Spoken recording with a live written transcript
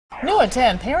New at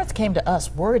 10, parents came to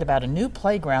us worried about a new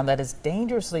playground that is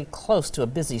dangerously close to a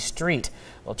busy street.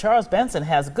 Well, Charles Benson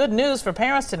has good news for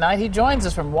parents tonight. He joins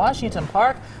us from Washington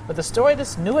Park with a story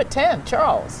that's new at 10.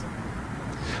 Charles.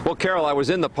 Well, Carol, I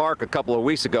was in the park a couple of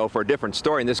weeks ago for a different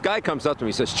story, and this guy comes up to me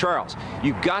and says, Charles,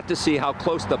 you've got to see how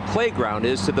close the playground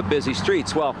is to the busy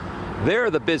streets. Well, there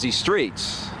are the busy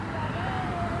streets.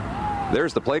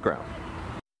 There's the playground.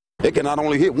 It can not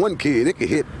only hit one kid, it can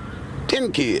hit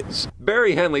 10 kids.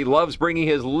 Barry Henley loves bringing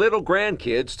his little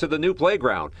grandkids to the new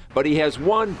playground, but he has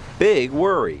one big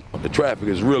worry. The traffic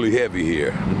is really heavy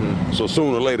here, so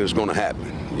sooner or later it's going to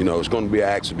happen. You know, it's going to be an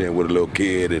accident with a little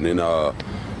kid, and then,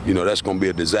 you know, that's going to be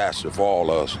a disaster for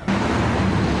all of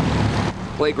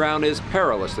us. Playground is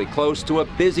perilously close to a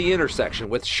busy intersection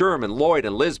with Sherman, Lloyd,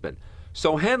 and Lisbon.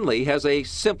 So Henley has a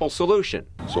simple solution.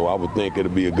 So I would think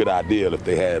it'd be a good idea if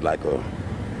they had like a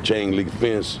chain link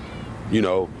fence, you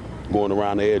know, going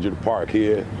around the edge of the park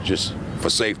here, just for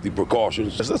safety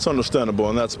precautions. That's understandable,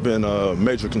 and that's been a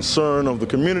major concern of the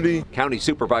community. County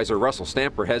Supervisor Russell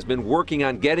Stamper has been working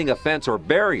on getting a fence or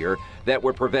barrier that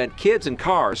would prevent kids and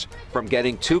cars from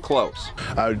getting too close.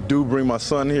 I do bring my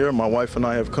son here. My wife and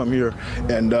I have come here,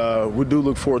 and we do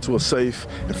look forward to a safe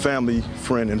and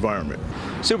family-friend environment.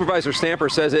 Supervisor Stamper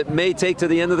says it may take to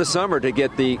the end of the summer to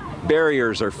get the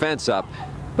barriers or fence up,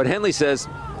 but Henley says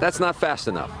that's not fast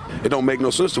enough. It don't make no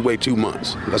sense to wait 2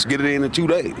 months. Let's get it in 2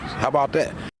 days. How about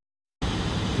that?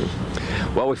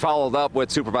 Well, we followed up with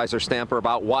Supervisor Stamper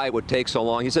about why it would take so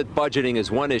long. He said budgeting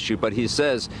is one issue, but he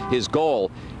says his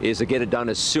goal is to get it done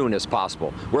as soon as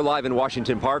possible. We're live in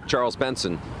Washington Park. Charles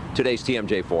Benson, today's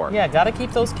TMJ4. Yeah, got to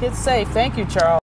keep those kids safe. Thank you, Charles.